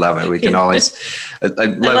love it. We can always. I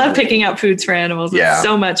love picking out foods for animals. It's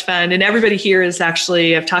so much fun. And everybody here is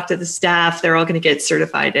actually, I've talked to the staff, they're all going to get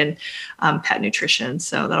certified in pet nutrition.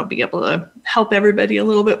 So that'll be able to help everybody a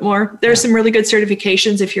little bit more. There's some really good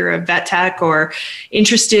certifications if you're a vet tech or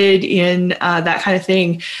interested in that kind of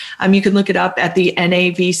thing. You can look it up at the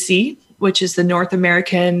NAVC, which is the North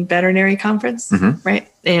American Veterinary Conference, right?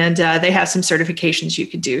 And they have some certifications you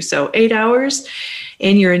could do. So 8 hours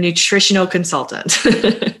and you're a nutritional consultant.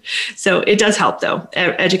 So it does help though.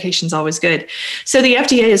 Education's always good. So the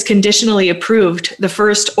FDA has conditionally approved the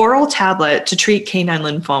first oral tablet to treat canine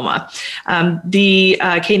lymphoma. The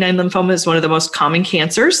canine lymphoma is one of the most common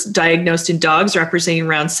cancers diagnosed in dogs, representing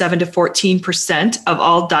around 7 to 14% of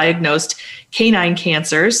all diagnosed canine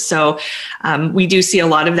cancers. So we do see a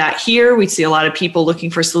lot of that here. We see a lot of people looking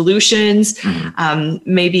for solutions.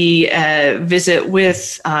 Maybe a visit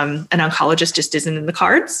with an oncologist just isn't in the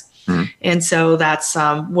cards. And so that's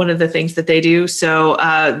one of the things that they do. So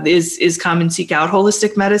is come and seek out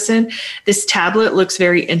holistic medicine. This tablet looks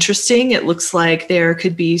very interesting. It looks like there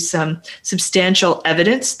could be some substantial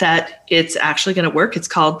evidence that it's actually going to work. It's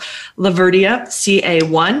called Laverdia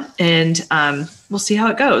CA1, and we'll see how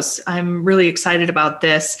it goes. I'm really excited about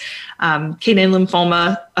this. Canine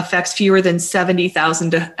lymphoma affects fewer than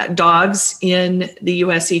 70,000 dogs in the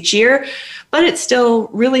U.S. each year, but it's still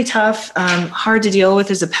really tough, hard to deal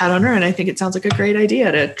with as a pet owner. And I think it sounds like a great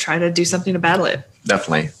idea to try to do something to battle it.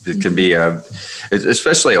 Definitely. It can be,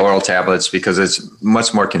 especially oral tablets, because it's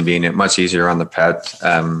much more convenient, much easier on the pet.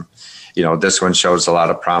 This one shows a lot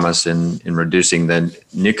of promise in reducing the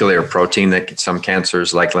nuclear protein that some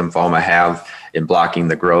cancers like lymphoma have in blocking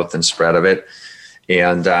the growth and spread of it.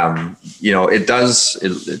 And, it does,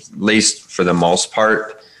 at least for the most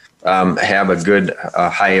part, have a good,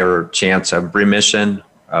 higher chance of remission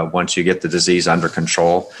once you get the disease under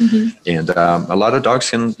control. And a lot of dogs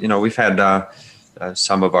can, we've had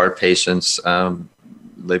some of our patients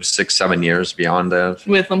live 6-7 years beyond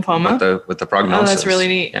with lymphoma with the prognosis. Oh, that's really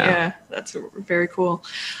neat. Yeah, that's very cool.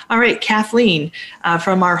 All right, Kathleen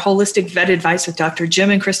from our Holistic Vet Advice with Dr.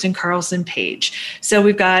 Jim and Kristen Carlson page. So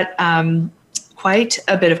we've got quite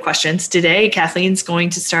a bit of questions today. Kathleen's going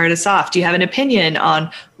to start us off. Do you have an opinion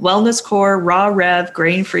on Wellness Core Raw Rev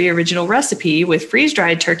grain-free original recipe with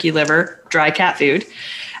freeze-dried turkey liver, dry cat food,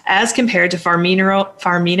 as compared to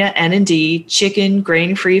Farmina N&D chicken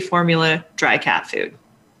grain-free formula dry cat food?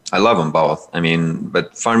 I love them both. I mean,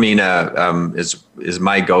 but Farmina is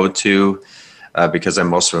my go-to because I'm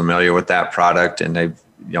most familiar with that product, and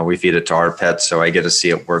we feed it to our pets, so I get to see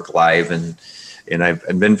it work live, and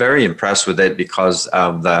I've been very impressed with it because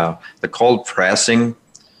of the cold pressing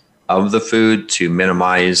of the food to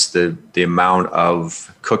minimize the amount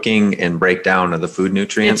of cooking and breakdown of the food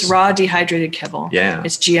nutrients. It's raw dehydrated kibble. Yeah.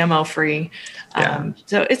 It's GMO free. Yeah.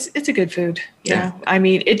 So it's a good food. Yeah. I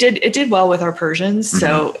mean, it did well with our Persians. Mm-hmm.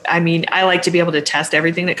 So, I mean, I like to be able to test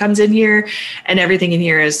everything that comes in here, and everything in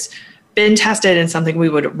here has been tested and something we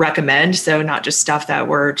would recommend. So not just stuff that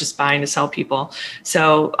we're just buying to sell people.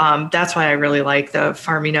 So that's why I really like the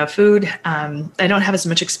Farmina food. I don't have as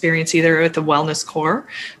much experience either with the Wellness Core,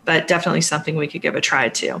 but definitely something we could give a try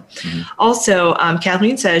to. Mm-hmm. Also,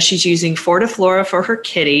 Kathleen says she's using Fortiflora for her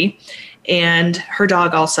kitty and her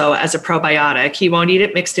dog also as a probiotic. He won't eat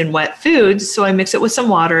it mixed in wet foods, so I mix it with some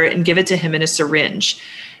water and give it to him in a syringe.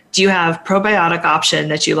 Do you have probiotic option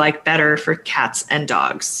that you like better for cats and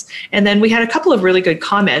dogs? And then we had a couple of really good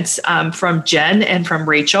comments from Jen and from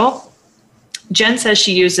Rachel. Jen says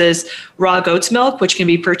she uses raw goat's milk, which can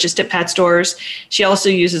be purchased at pet stores. She also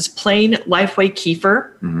uses plain Lifeway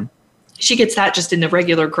kefir. Mm-hmm. She gets that just in the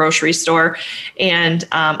regular grocery store. And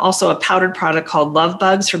also a powdered product called Love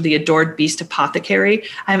Bugs from the Adored Beast Apothecary.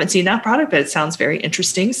 I haven't seen that product, but it sounds very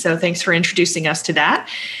interesting. So thanks for introducing us to that.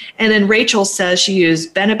 And then Rachel says she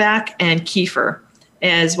used Benebac and kefir,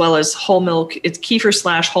 as well as whole milk. It's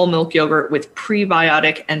kefir / whole milk yogurt with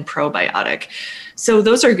prebiotic and probiotic. So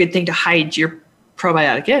those are a good thing to hide your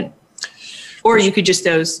probiotic in. Or you could just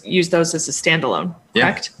use those as a standalone,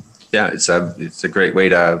 correct? Yeah, it's a great way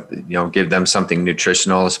to give them something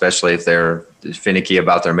nutritional, especially if they're finicky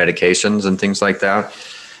about their medications and things like that.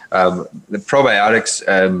 The probiotics,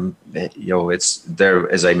 it's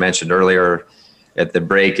there, as I mentioned earlier at the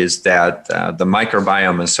break, is that the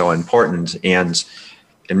microbiome is so important. And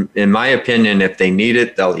in my opinion, if they need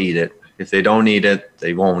it, they'll eat it. If they don't need it,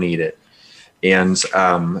 they won't eat it. And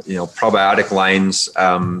probiotic lines.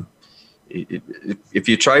 If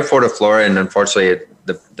you try Fortiflora and unfortunately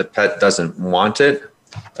the pet doesn't want it,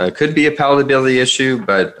 could be a palatability issue,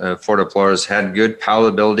 but Fortiflora's had good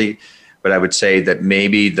palatability. But I would say that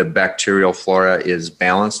maybe the bacterial flora is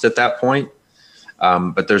balanced at that point.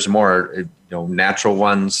 But there's more natural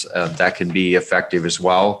ones that can be effective as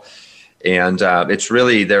well. And it's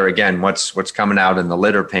really there again, what's coming out in the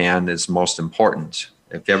litter pan is most important.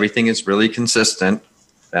 If everything is really consistent,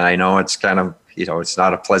 and I know it's kind of, it's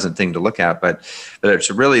not a pleasant thing to look at, but it's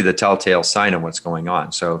really the telltale sign of what's going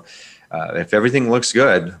on. So if everything looks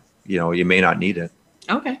good, you may not need it.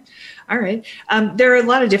 Okay. All right. There are a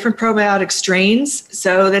lot of different probiotic strains,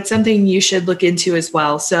 so that's something you should look into as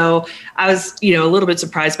well. So I was, a little bit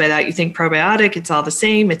surprised by that. You think probiotic, it's all the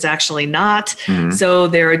same. It's actually not. Mm-hmm. So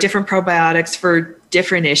there are different probiotics for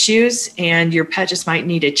different issues, and your pet just might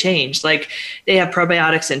need a change. Like they have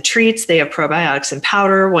probiotics in treats, they have probiotics in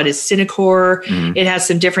powder. One is Synacor. Mm-hmm. It has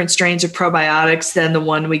some different strains of probiotics than the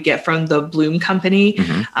one we get from the Bloom Company.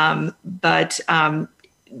 Mm-hmm. But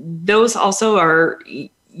those also are,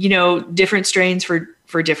 different strains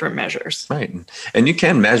for different measures. Right. And you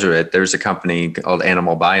can measure it. There's a company called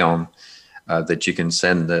Animal Biome that you can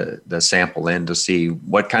send the sample in to see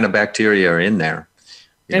what kind of bacteria are in there.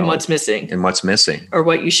 And what's missing. Or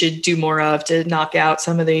what you should do more of to knock out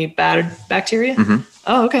some of the bad bacteria. Mm-hmm.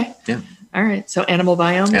 Oh, okay. Yeah. All right. So Animal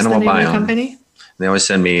Biome is the name of the company? They always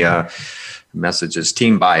send me messages,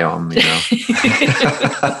 Team Biome,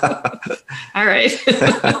 All right.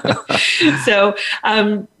 So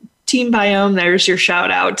Team Biome, there's your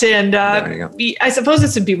shout out. And I suppose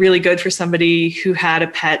this would be really good for somebody who had a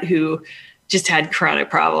pet who just had chronic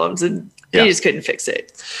problems and they just couldn't fix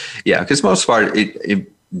it. Yeah, because most part, the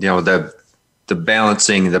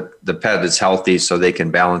balancing, the pet is healthy so they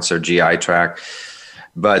can balance their GI tract.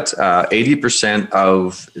 But 80%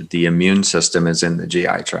 of the immune system is in the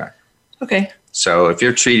GI tract. Okay. So if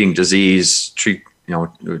you're treating disease,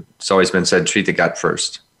 it's always been said, treat the gut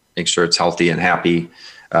first. Make sure it's healthy and happy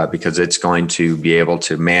because it's going to be able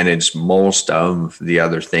to manage most of the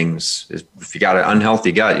other things. If you got an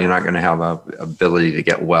unhealthy gut, you're not going to have an ability to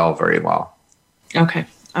get well very well. Okay.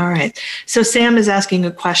 All right. So Sam is asking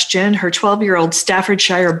a question. Her 12-year-old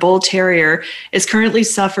Staffordshire Bull Terrier is currently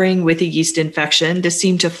suffering with a yeast infection. This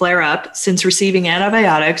seemed to flare up since receiving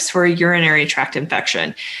antibiotics for a urinary tract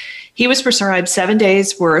infection. He was prescribed 7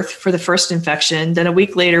 days worth for the first infection. Then a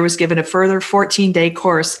week later was given a further 14-day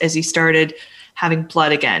course as he started having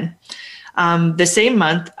blood again. The same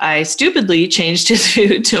month, I stupidly changed his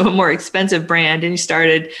food to a more expensive brand, and he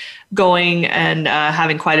started going and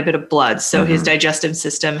having quite a bit of blood. So his digestive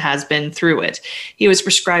system has been through it. He was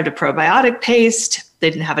prescribed a probiotic paste. They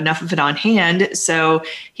didn't have enough of it on hand. So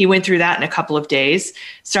he went through that in a couple of days,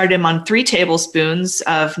 started him on 3 tablespoons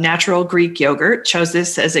of natural Greek yogurt, chose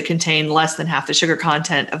this as it contained less than half the sugar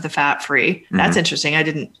content of the fat-free. That's interesting. I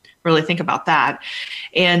didn't really think about that.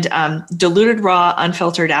 And diluted raw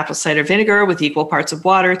unfiltered apple cider vinegar with equal parts of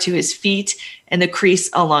water to his feet and the crease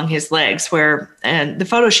along his legs, and the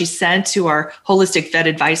photo she sent to our Holistic Vet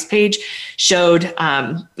Advice page showed,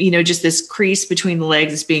 just this crease between the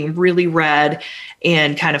legs as being really red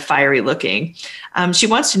and kind of fiery looking. She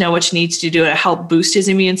wants to know what she needs to do to help boost his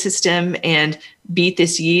immune system and beat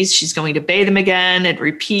this yeast. She's going to bathe him again and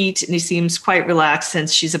repeat. And he seems quite relaxed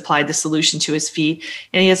since she's applied the solution to his feet.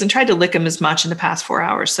 And he hasn't tried to lick him as much in the past 4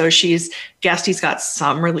 hours. So she's guessed he's got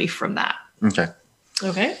some relief from that. Okay.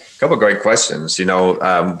 A couple of great questions.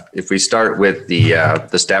 If we start with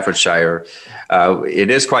the Staffordshire, it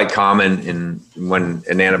is quite common when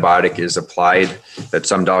an antibiotic is applied that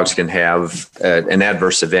some dogs can have an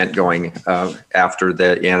adverse event going after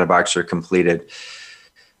the antibiotics are completed.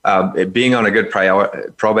 Being on a good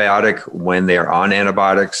probiotic when they're on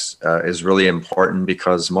antibiotics is really important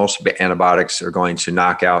because most antibiotics are going to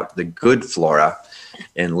knock out the good flora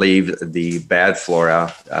and leave the bad flora,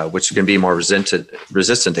 which can be more resistant to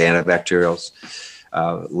antibacterials,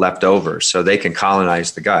 left over, so they can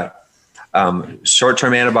colonize the gut.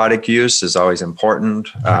 Short-term antibiotic use is always important.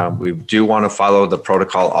 We do want to follow the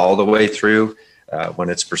protocol all the way through when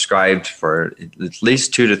it's prescribed for at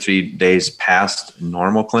least 2 to 3 days past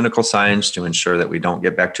normal clinical signs to ensure that we don't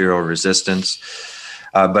get bacterial resistance.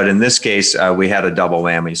 But in this case, we had a double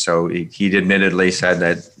whammy. So he admittedly said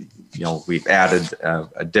that, we've added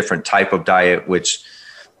a different type of diet, which,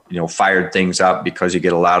 fired things up because you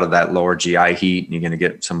get a lot of that lower GI heat and you're going to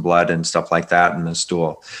get some blood and stuff like that in the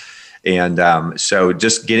stool. And so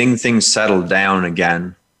just getting things settled down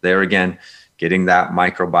again, getting that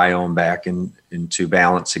microbiome back into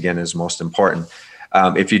balance again is most important.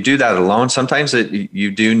 If you do that alone, sometimes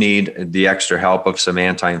you do need the extra help of some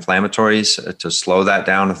anti-inflammatories to slow that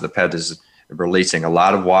down. If the pet is releasing a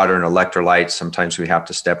lot of water and electrolytes, sometimes we have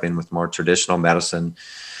to step in with more traditional medicine.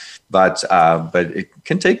 But it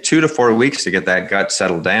can take 2 to 4 weeks to get that gut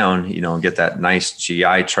settled down, and get that nice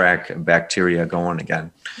GI tract bacteria going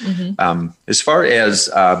again. As far as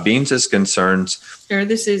Beans is concerned,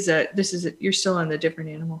 this is you're still on the different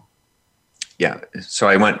animal. Yeah. So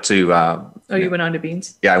I went to. You went on to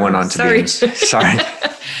Beans. Yeah, I went on to Beans. Sorry.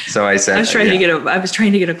 So I said. I was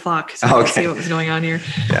trying to get a clock to see what was going on here.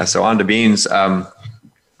 Yeah. So on to Beans.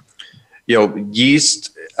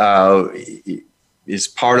 Yeast is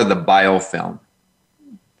part of the biofilm,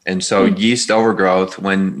 and so yeast overgrowth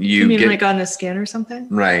when you mean get like on the skin or something,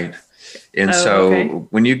 right? And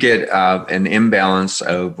when you get an imbalance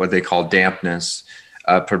of what they call dampness.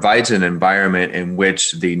 Provides an environment in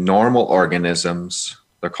which the normal organisms,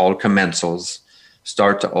 they're called commensals,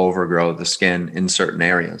 start to overgrow the skin in certain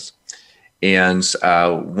areas. And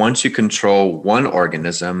once you control one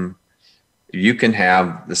organism, you can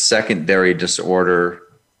have the secondary disorder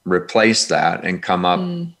replace that and come up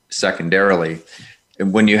secondarily.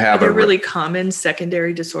 And when you have really common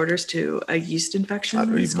secondary disorders to a yeast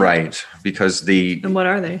infection? Right, because And what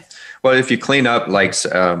are they? Well, if you clean up, most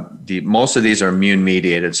of these are immune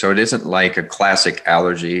mediated, so it isn't like a classic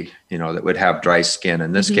allergy, that would have dry skin.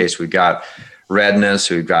 In this case, we've got redness,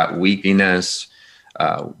 we've got weepiness,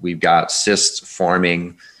 we've got cysts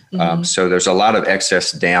forming. So there's a lot of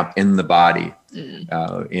excess damp in the body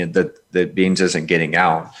that Beans isn't getting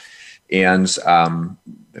out. And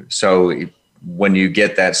so when you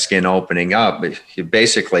get that skin opening up,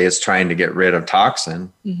 basically it's trying to get rid of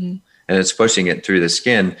toxin. And it's pushing it through the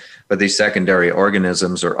skin, but these secondary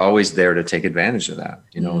organisms are always there to take advantage of that,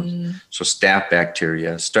 So staph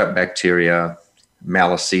bacteria, strep bacteria,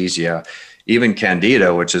 Malassezia, even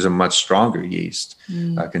Candida, which is a much stronger yeast,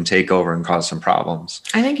 can take over and cause some problems.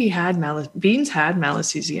 I think Beans had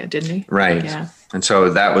Malassezia, didn't he? Right. Yeah. And so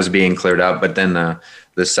that was being cleared up, but then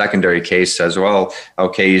the secondary case says, well,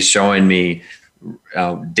 okay, he's showing me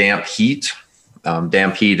damp heat.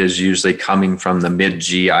 Damp heat is usually coming from the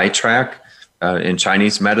mid-GI tract in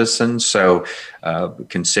Chinese medicine. So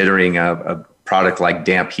considering a product like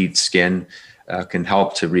damp heat skin can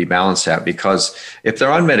help to rebalance that, because if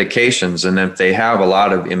they're on medications and if they have a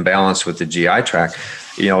lot of imbalance with the GI tract,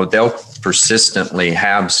 they'll persistently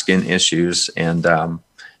have skin issues. And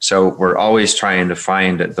so we're always trying to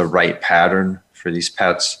find the right pattern for these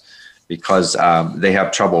pets because they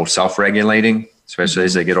have trouble self-regulating. especially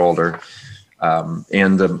as they get older.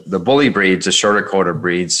 And the bully breeds, the shorter coated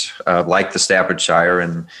breeds, like the Staffordshire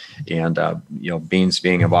and Beans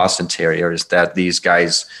being a Boston Terrier, is that these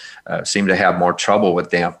guys seem to have more trouble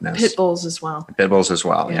with dampness. Pit bulls as well.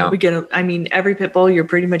 Yeah. We get every pit bull, you're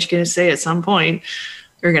pretty much going to say at some point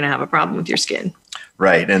you're going to have a problem with your skin.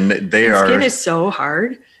 Right, and skin is so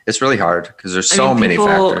hard. It's really hard because there's so many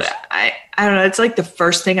factors. I don't know. It's like the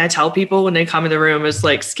first thing I tell people when they come in the room is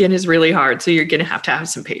like, skin is really hard. So you're going to have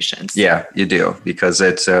some patience. Yeah, you do, because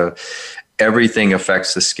it's everything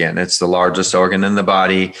affects the skin. It's the largest organ in the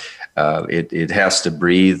body. It has to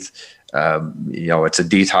breathe. It's a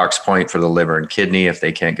detox point for the liver and kidney if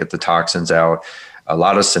they can't get the toxins out. A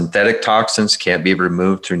lot of synthetic toxins can't be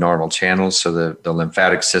removed through normal channels. So the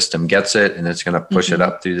lymphatic system gets it, and it's going to push it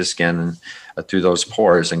up through the skin and through those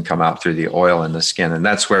pores and come out through the oil in the skin. And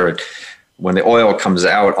that's where when the oil comes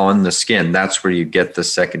out on the skin, that's where you get the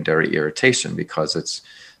secondary irritation, because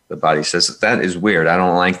the body says, that is weird. I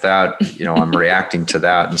don't like that. I'm reacting to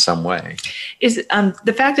that in some way. Is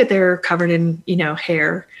the fact that they're covered in,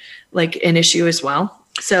 hair, like an issue as well?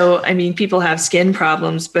 So, people have skin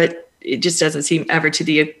problems, but it just doesn't seem ever to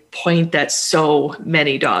the point that so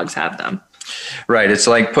many dogs have them. Right. It's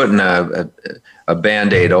like putting a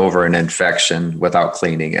Band-Aid over an infection without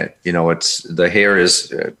cleaning it. The hair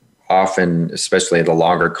is often, especially the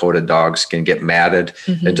longer coated dogs, can get matted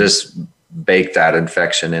and just bake that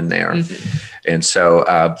infection in there. And so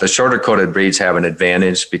the shorter coated breeds have an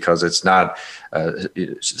advantage because it's not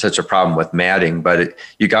such a problem with matting, but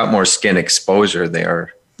you got more skin exposure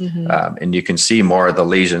there. And you can see more of the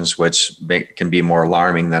lesions, which can be more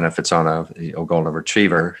alarming than if it's on a golden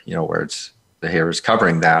retriever, where the hair is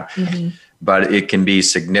covering that. But it can be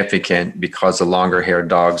significant because the longer haired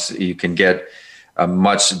dogs, you can get a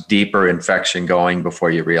much deeper infection going before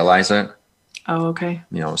you realize it. Oh, okay.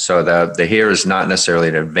 So the hair is not necessarily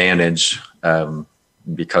an advantage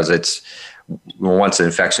because once an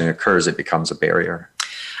infection occurs, it becomes a barrier.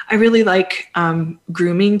 I really like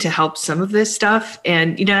grooming to help some of this stuff.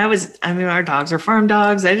 And, our dogs are farm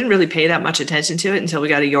dogs. I didn't really pay that much attention to it until we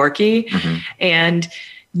got a Yorkie. And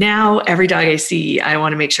now every dog I see, I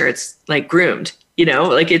want to make sure it's like groomed,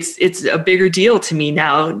 it's a bigger deal to me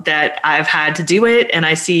now that I've had to do it. And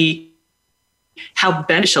I see how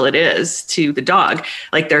beneficial it is to the dog.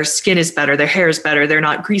 Like their skin is better, their hair is better, they're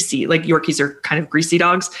not greasy. Like Yorkies are kind of greasy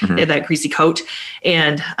dogs. They have that greasy coat,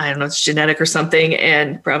 and I don't know, it's genetic or something,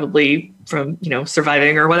 and probably from,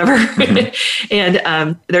 surviving or whatever.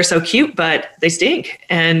 And they're so cute, but they stink.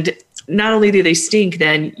 And not only do they stink,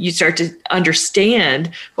 then you start to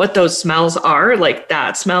understand what those smells are. Like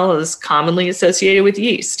that smell is commonly associated with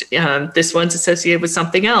yeast. This one's associated with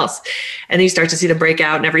something else. And then you start to see the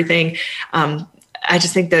breakout and everything. I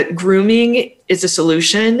just think that grooming is a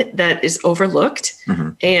solution that is overlooked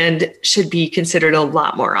and should be considered a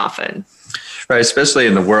lot more often. Right, especially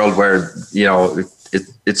in the world where,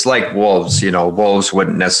 it's like wolves. Wolves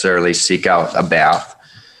wouldn't necessarily seek out a bath.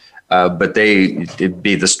 But it'd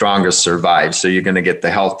be the strongest survive. So you're going to get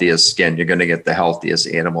the healthiest skin. You're going to get the healthiest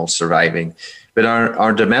animals surviving. But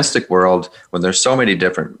our domestic world, when there's so many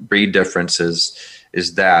different breed differences,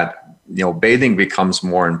 is that, bathing becomes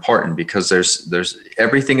more important because there's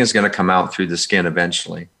everything is going to come out through the skin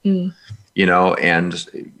eventually. And,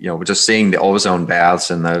 just seeing the ozone baths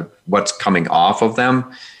and what's coming off of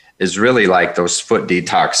them is really like those foot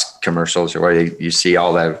detox commercials where you see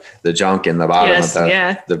all the junk in the bottom of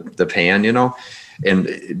the pan, and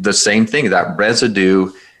the same thing, that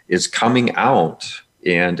residue is coming out.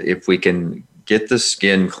 And if we can get the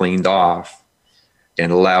skin cleaned off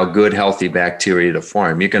and allow good, healthy bacteria to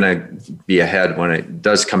form, you're going to be ahead when it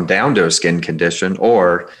does come down to a skin condition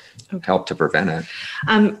or help to prevent it.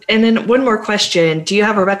 And then one more question. Do you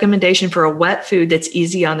have a recommendation for a wet food that's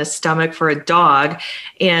easy on the stomach for a dog?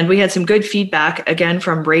 And we had some good feedback again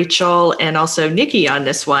from Rachel and also Nikki on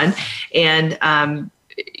this one. And,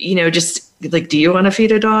 just like, do you want to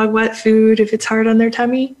feed a dog wet food if it's hard on their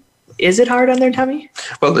tummy? Is it hard on their tummy?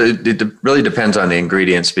 Well, it really depends on the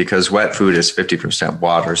ingredients because wet food is 50%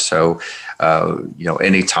 water. So,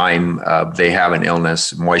 anytime they have an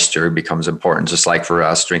illness, moisture becomes important, just like for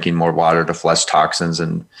us, drinking more water to flush toxins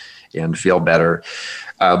and feel better.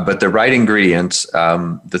 But the right ingredients,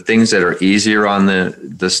 the things that are easier on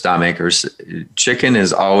the stomach, chicken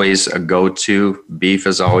is always a go-to. Beef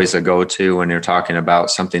is always a go-to when you're talking about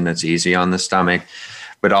something that's easy on the stomach,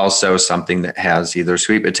 but also something that has either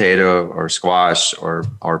sweet potato or squash or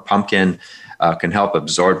pumpkin can help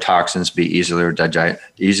absorb toxins, be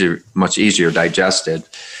much easier digested.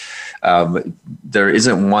 There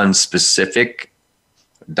isn't one specific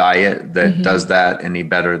diet that does that any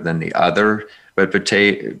better than the other, but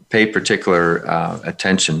pay particular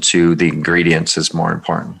attention to the ingredients is more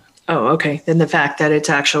important. Oh, okay. Than the fact that it's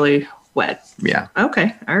actually wet. Yeah.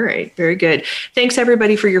 Okay. All right. Very good. Thanks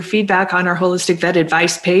everybody for your feedback on our Holistic Vet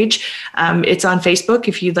Advice page. It's on Facebook.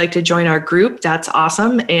 If you'd like to join our group, that's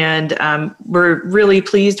awesome. And we're really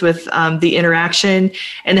pleased with the interaction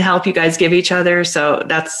and the help you guys give each other. So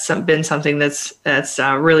that's been something that's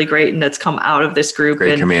really great and that's come out of this group.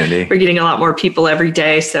 Great and community. We're getting a lot more people every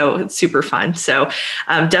day. So it's super fun. So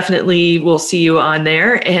definitely we'll see you on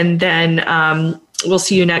there. And then we'll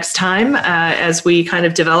see you next time as we kind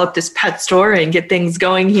of develop this pet store and get things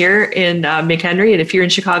going here in McHenry. And if you're in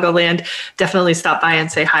Chicagoland, definitely stop by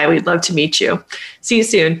and say hi. We'd love to meet you. See you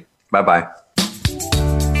soon. Bye-bye.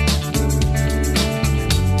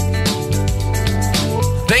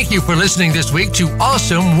 Thank you for listening this week to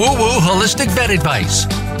Awesome Woo Woo Holistic Vet Advice.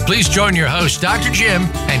 Please join your hosts, Dr. Jim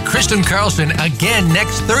and Kristen Carlson, again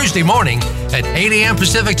next Thursday morning at 8 a.m.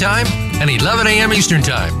 Pacific Time and 11 a.m. Eastern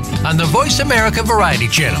Time on the Voice America Variety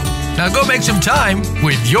Channel. Now go make some time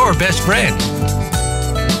with your best friend.